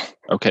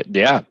 Okay.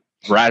 Yeah.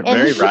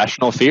 Very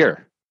rational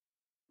fear.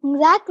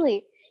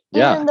 Exactly.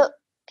 Yeah. Even though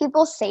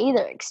people say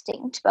they're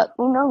extinct, but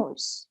who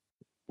knows?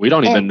 We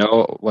don't even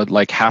know what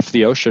like half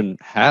the ocean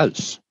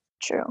has.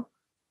 True.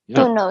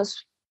 Yeah. Who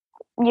knows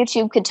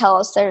YouTube could tell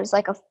us there's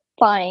like a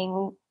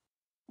flying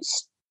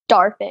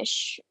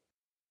starfish,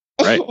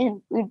 Right.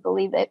 and we'd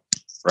believe it.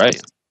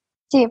 Right.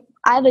 See,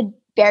 I have a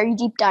very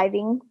deep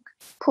diving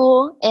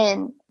pool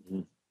and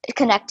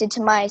connected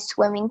to my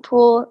swimming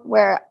pool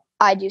where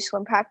I do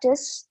swim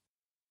practice.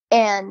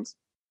 And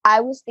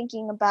I was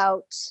thinking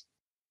about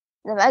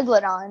the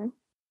megalodon,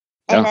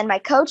 and then my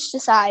coach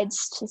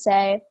decides to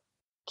say,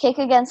 kick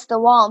against the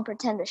wall and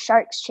pretend a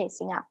shark's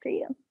chasing after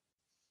you.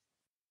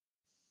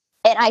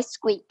 And I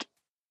squeak.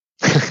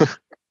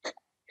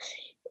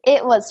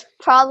 It was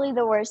probably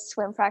the worst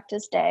swim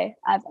practice day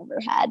I've ever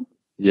had.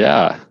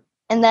 Yeah.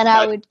 And then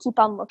I would keep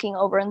on looking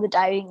over in the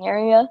diving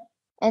area.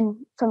 And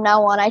from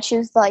now on, I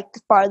choose the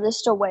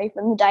farthest away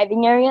from the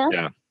diving area.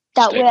 Yeah.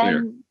 That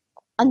way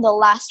I'm the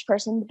last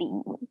person to be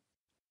eaten.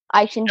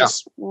 I can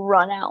just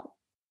run out.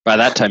 By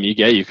that time you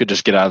could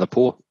just get out of the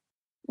pool.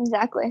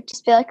 Exactly.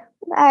 Just be like,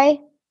 bye.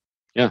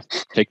 Yeah.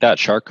 Take that,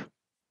 shark.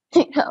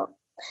 You know.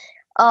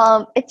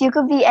 If you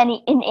could be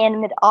any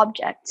inanimate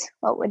object,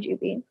 what would you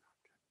be?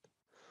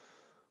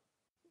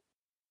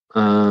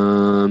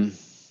 A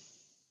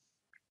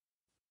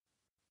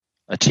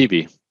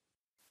TV.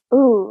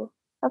 Ooh,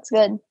 that's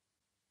good.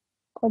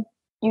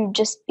 You'd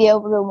just be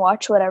able to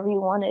watch whatever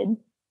you wanted.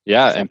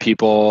 Yeah, and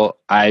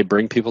I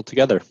bring people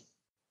together.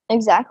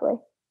 Exactly.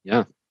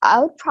 Yeah.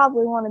 I would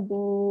probably want to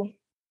be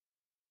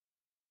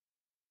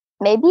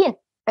maybe an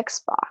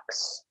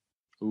Xbox.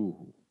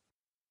 Ooh.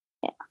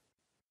 Yeah.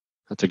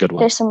 That's a good one.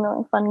 There's some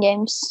really fun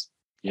games.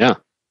 Yeah.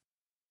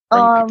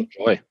 Bring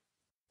people joy.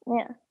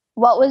 Yeah.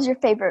 What was your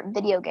favorite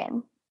video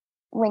game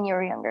when you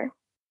were younger?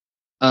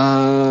 When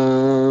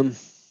I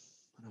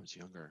was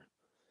younger,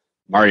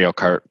 Mario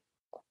Kart.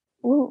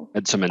 Ooh.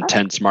 Had some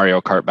intense Mario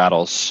Kart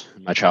battles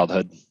in my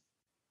childhood.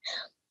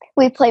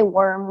 We play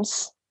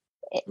Worms.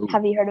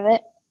 Have you heard of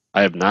it?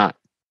 I have not.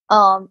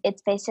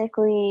 It's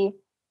basically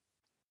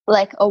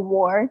like a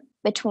war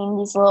between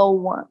these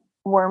little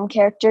worm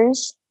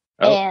characters,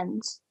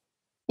 and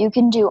you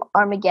can do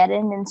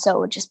Armageddon, and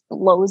so it just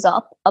blows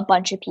up a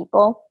bunch of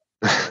people.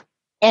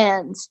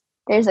 And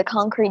there's a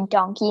concrete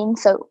donkey, and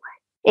so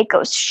it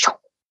goes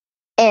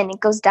and it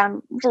goes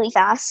down really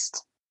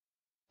fast,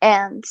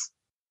 and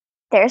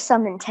there's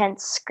some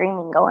intense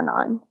screaming going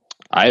on.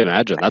 I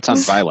imagine. That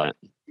sounds violent.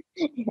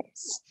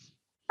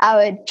 I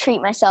would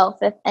treat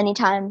myself if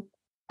anytime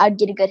I'd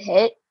get a good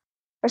hit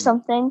or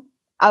something,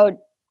 I would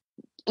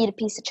eat a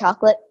piece of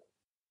chocolate.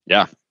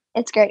 Yeah.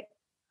 It's great.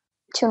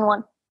 2 in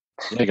 1.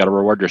 Yeah, you got to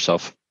reward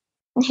yourself.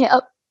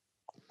 Yep.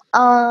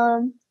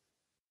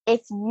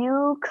 If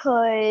you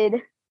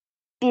could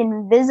be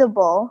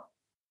invisible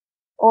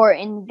or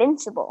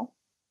invincible,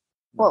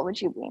 what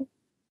would you be?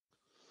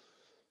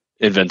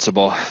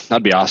 Invincible.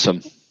 That'd be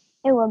awesome.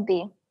 It would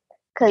be.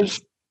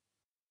 Because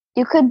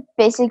you could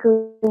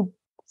basically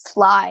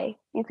fly.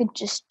 You could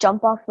just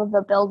jump off of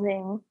a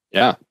building.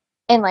 Yeah.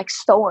 And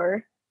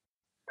soar,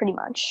 pretty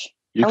much.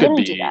 You could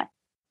be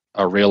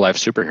a real life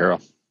superhero.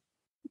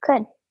 You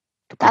could.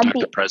 To protect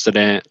the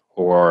president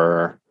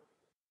or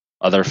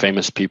other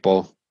famous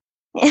people.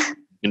 Yeah. You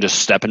can just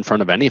step in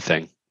front of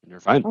anything and you're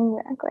fine.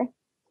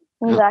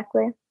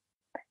 Exactly.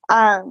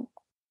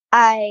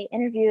 I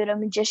interviewed a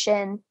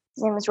magician.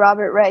 His name is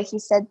Robert Ray. He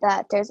said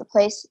that there's a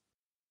place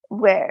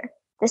where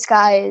this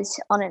guy is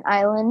on an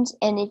island,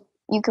 and if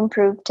you can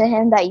prove to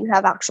him that you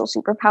have actual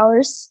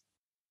superpowers,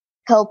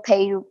 he'll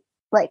pay you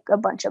a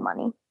bunch of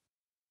money.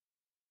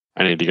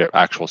 I need to get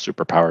actual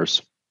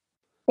superpowers.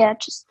 Yeah,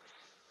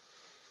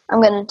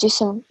 I'm going to do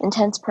some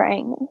intense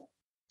praying.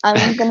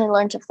 I'm going to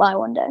learn to fly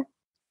one day.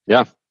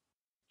 Yeah.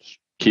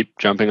 Keep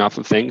jumping off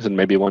of things and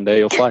maybe one day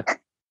you'll fly.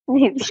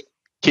 Maybe. Just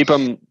keep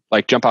them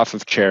jump off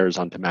of chairs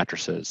onto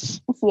mattresses.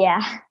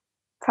 Yeah,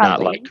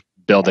 probably. Not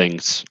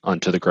buildings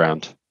onto the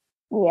ground.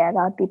 Yeah,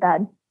 that would be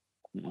bad.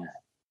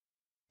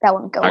 That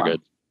wouldn't go well.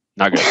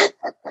 Not good.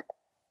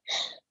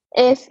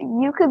 If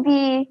you could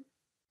be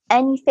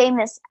any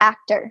famous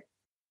actor,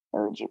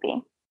 who would you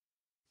be?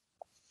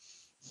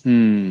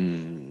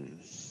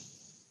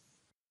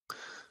 I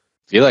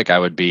feel like I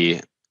would be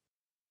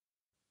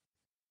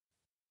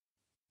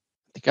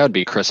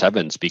Chris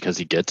Evans because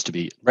he gets to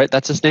be, right?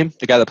 That's his name?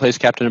 The guy that plays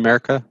Captain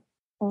America?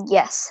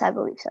 Yes, I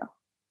believe so.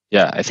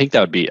 Yeah, I think I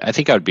would be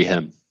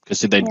him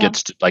because then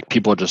gets to,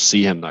 people just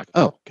see him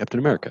oh, Captain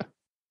America.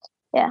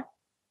 Yeah,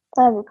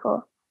 that'd be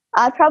cool.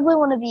 I'd probably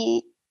want to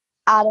be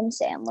Adam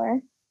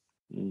Sandler.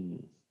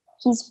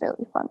 He's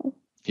really funny.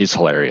 He's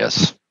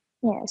hilarious.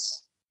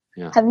 Yes.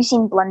 Yeah. Have you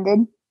seen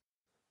Blended?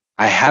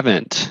 I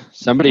haven't.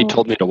 Somebody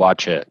told me to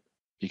watch it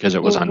because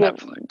it was on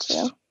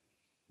Netflix.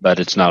 But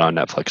it's not on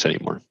Netflix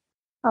anymore.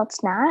 Oh,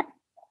 it's not?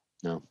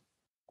 No.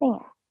 Dang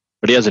it.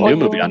 But he has a new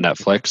movie on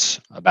Netflix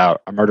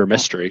about a murder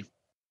mystery.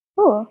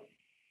 Ooh.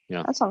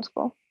 Yeah. That sounds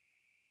cool.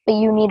 But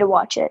you need to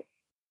watch it.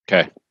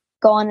 Okay.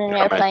 Go on an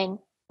airplane,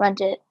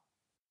 rent it.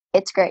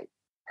 It's great.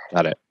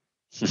 Got it.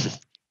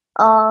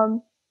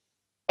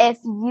 If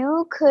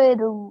you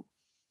could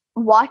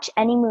watch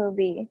any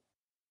movie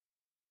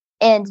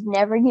and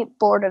never get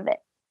bored of it,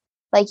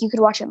 you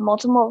could watch it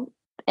multiple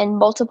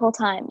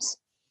times,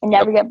 and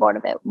never get bored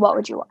of it, what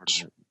would you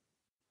watch?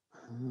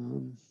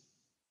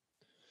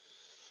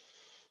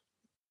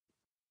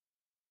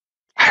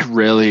 I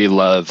really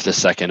love the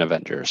second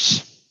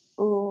Avengers.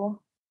 Ooh,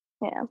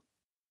 yeah.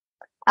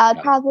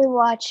 I'd probably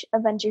watch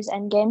Avengers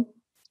Endgame.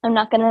 I'm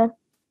not going to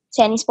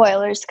say any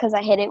spoilers because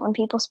I hate it when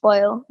people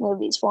spoil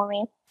movies for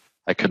me.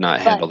 I could not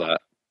handle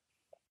that.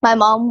 My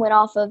mom went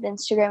off of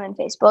Instagram and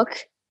Facebook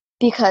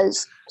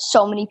because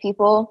so many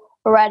people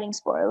were writing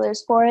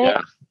spoilers for it.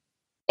 Yeah.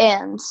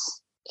 And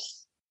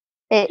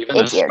even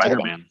it's the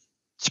irritating.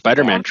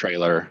 Spider-Man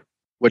trailer,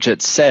 which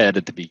it said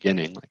at the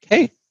beginning, like,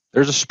 hey,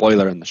 there's a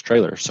spoiler in this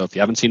trailer. So if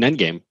you haven't seen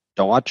Endgame,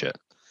 don't watch it.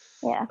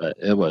 Yeah. But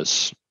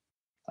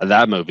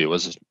that movie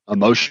was an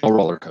emotional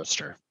roller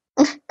coaster.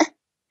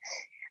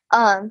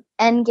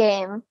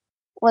 Endgame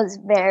was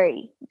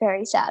very,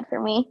 very sad for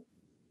me.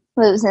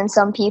 Losing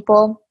some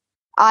people.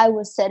 I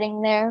was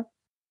sitting there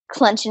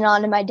clenching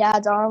onto my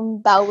dad's arm,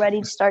 about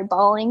ready to start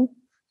bawling.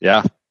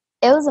 Yeah.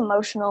 It was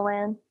emotional,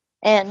 man.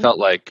 And felt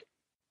like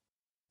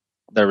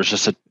there was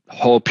just a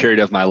whole period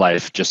of my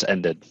life just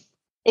ended.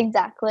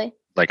 Exactly.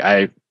 Like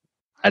I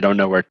don't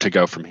know where to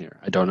go from here.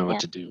 I don't know what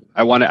to do.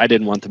 I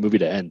didn't want the movie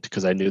to end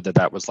because I knew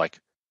that was like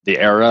the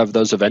era of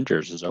those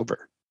Avengers is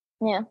over.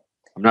 Yeah.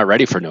 I'm not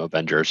ready for new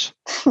Avengers.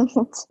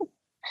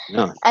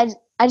 No. I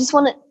just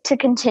want it to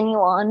continue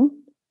on.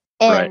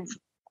 And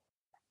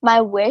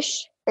my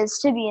wish is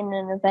to be in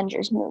an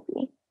Avengers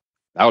movie.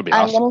 That would be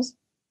awesome.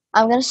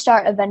 I'm gonna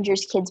start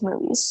Avengers Kids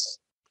movies.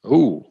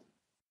 Ooh.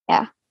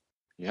 Yeah.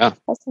 Yeah.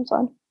 That's some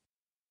fun.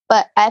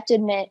 But I have to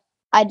admit,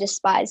 I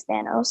despise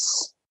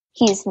Thanos.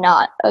 He's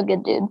not a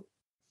good dude.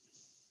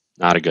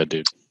 Not a good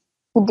dude.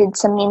 He did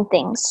some mean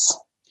things.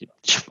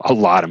 A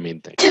lot of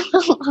mean things. A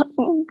lot of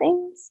mean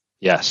things.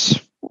 Yes.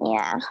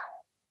 Yeah.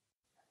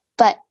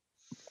 But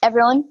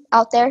everyone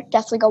out there,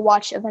 definitely go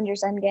watch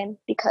Avengers Endgame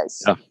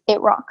because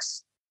it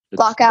rocks.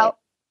 Block out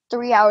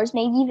 3 hours,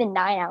 maybe even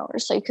 9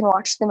 hours, so you can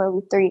watch the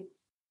movie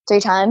three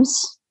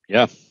times.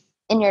 Yeah.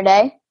 In your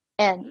day,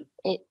 and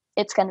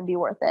it's going to be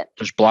worth it.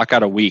 Just block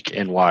out a week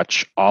and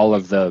watch all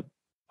of the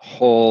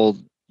whole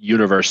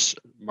universe,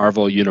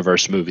 Marvel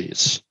Universe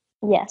movies.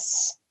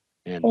 Yes.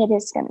 And it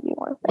is going to be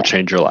worth it. Will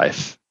change your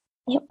life.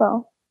 It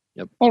will.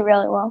 Yep. It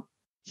really will.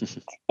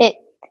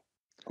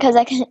 Because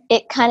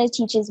it kind of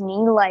teaches me,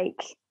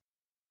 like,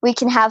 we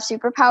can have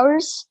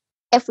superpowers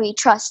if we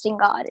trust in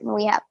God and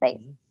we have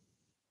faith.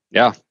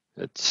 Yeah.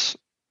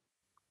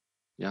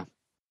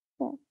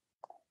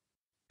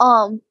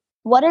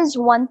 What is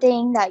one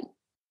thing that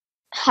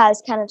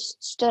has kind of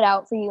stood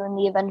out for you in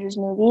the Avengers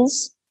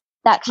movies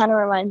that kind of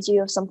reminds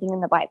you of something in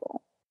the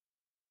Bible?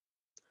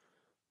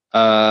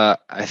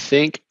 I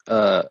think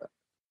a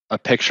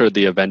picture of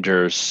the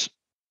Avengers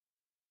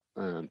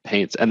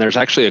paints, and there's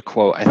actually a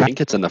quote, I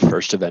think it's in the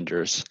first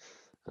Avengers,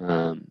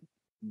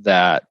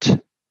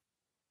 that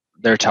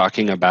they're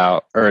talking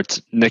about, or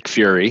it's Nick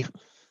Fury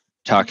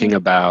talking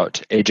about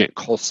Agent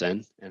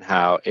Coulson and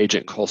how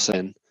Agent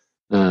Coulson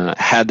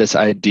had this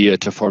idea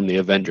to form the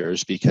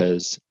Avengers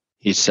because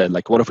he said,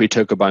 like, what if we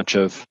took a bunch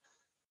of,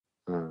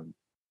 in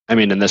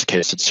this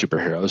case it's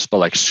superheroes, but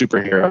like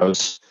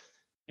superheroes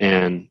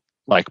and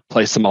like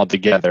place them all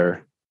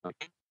together,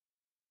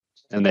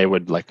 and they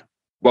would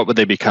what would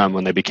they become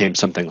when they became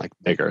something like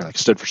bigger, like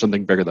stood for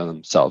something bigger than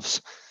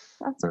themselves?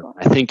 That's cool.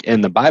 I think in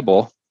the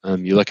Bible,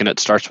 you look and it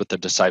starts with the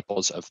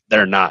disciples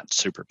they're not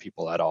super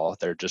people at all.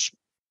 They're just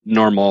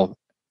normal,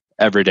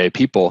 everyday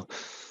people.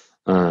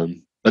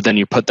 But then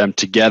you put them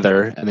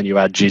together and then you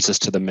add Jesus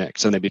to the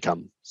mix and they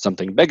become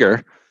something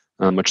bigger,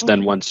 which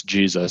then once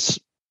Jesus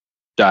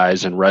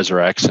dies and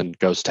resurrects and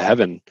goes to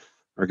heaven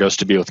or goes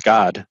to be with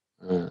God,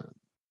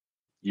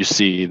 you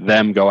see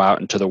them go out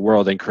into the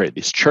world and create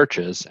these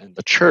churches. And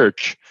the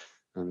church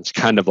is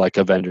kind of like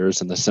Avengers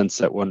in the sense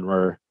that when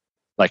we're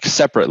like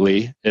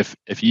separately, if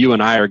you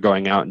and I are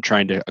going out and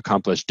trying to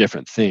accomplish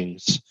different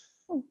things,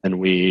 then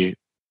we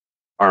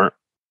aren't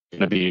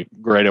going to be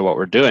great at what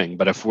we're doing.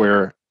 But if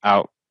we're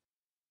out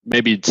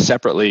maybe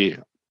separately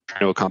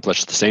trying to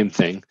accomplish the same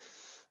thing,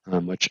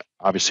 which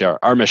obviously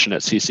our mission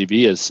at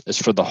CCV is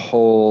for the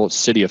whole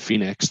city of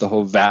Phoenix, the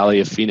whole valley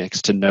of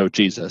Phoenix to know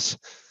Jesus.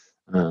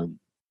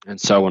 And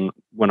so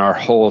when our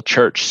whole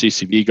church,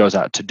 CCV, goes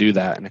out to do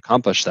that and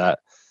accomplish that,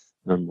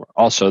 we're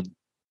also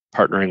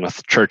partnering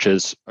with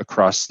churches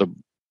across the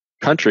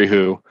country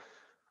who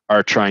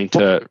are trying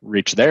to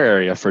reach their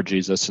area for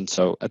Jesus. And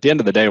so at the end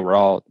of the day,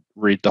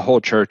 the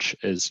whole church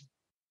is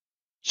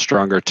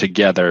stronger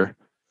together.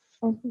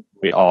 Mm-hmm.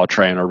 We all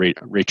try and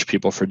reach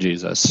people for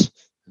Jesus.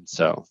 And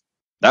so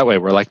that way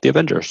we're like the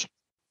Avengers.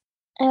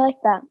 I like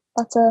that.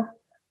 That's a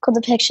cool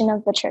depiction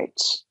of the church.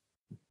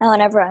 And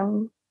whenever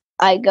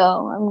I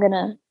go, I'm going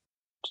to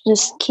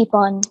just keep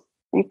on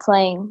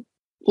replaying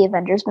the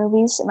Avengers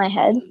movies in my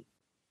head.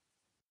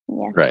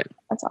 Yeah. Right.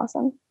 That's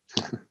awesome.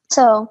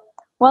 So,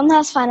 one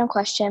last final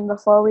question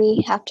before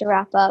we have to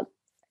wrap up.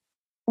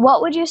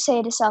 What would you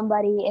say to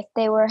somebody if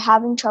they were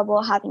having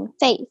trouble having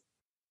faith?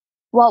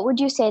 What would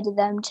you say to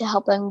them to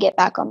help them get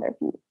back on their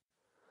feet?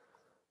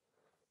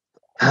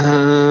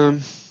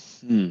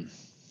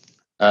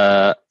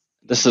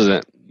 This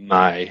isn't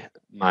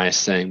my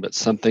saying, but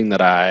something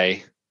that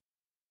I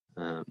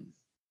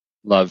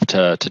love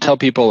to tell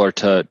people or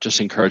to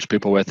just encourage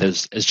people with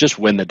is just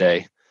win the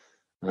day.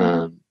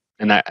 And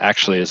that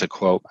actually is a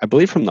quote, I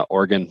believe, from the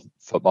Oregon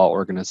Football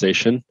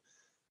Organization.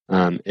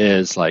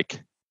 Is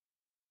like,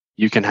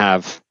 you can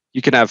have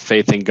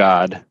faith in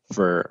God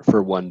for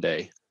one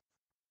day.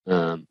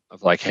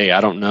 Of like, hey,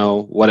 I don't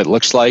know what it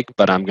looks like,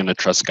 but I'm going to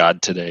trust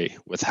God today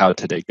with how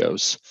today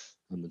goes.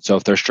 So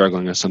if they're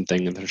struggling with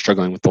something, if they're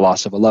struggling with the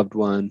loss of a loved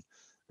one,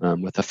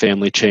 with a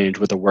family change,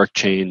 with a work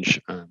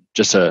change,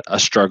 just a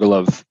struggle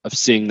of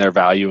seeing their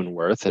value and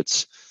worth,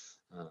 it's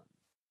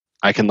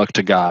I can look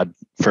to God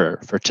for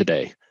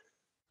today,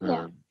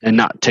 and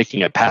not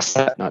taking it past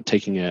that, not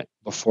taking it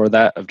before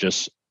that, of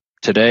just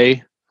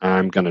today,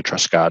 I'm going to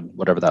trust God,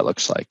 whatever that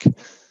looks like.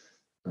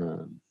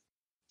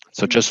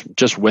 So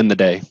just win the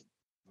day,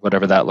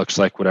 whatever that looks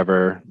like,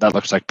 whatever that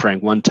looks like, praying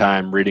one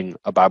time, reading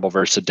a Bible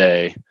verse a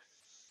day.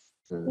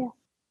 I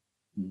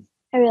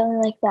really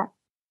like that.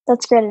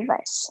 That's great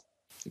advice.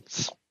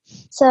 Thanks.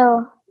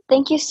 So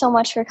thank you so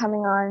much for coming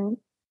on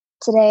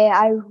today.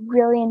 I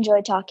really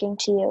enjoyed talking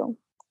to you.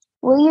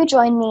 Will you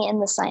join me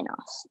in the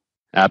sign-off?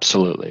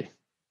 Absolutely.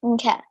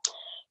 Okay.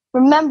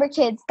 Remember,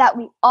 kids, that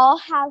we all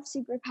have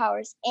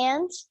superpowers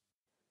and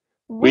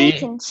we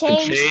can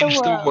change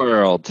the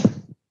world.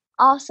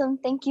 Awesome.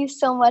 Thank you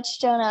so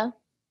much, Jonah.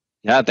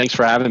 Yeah, thanks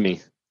for having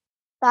me.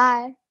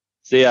 Bye.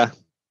 See ya.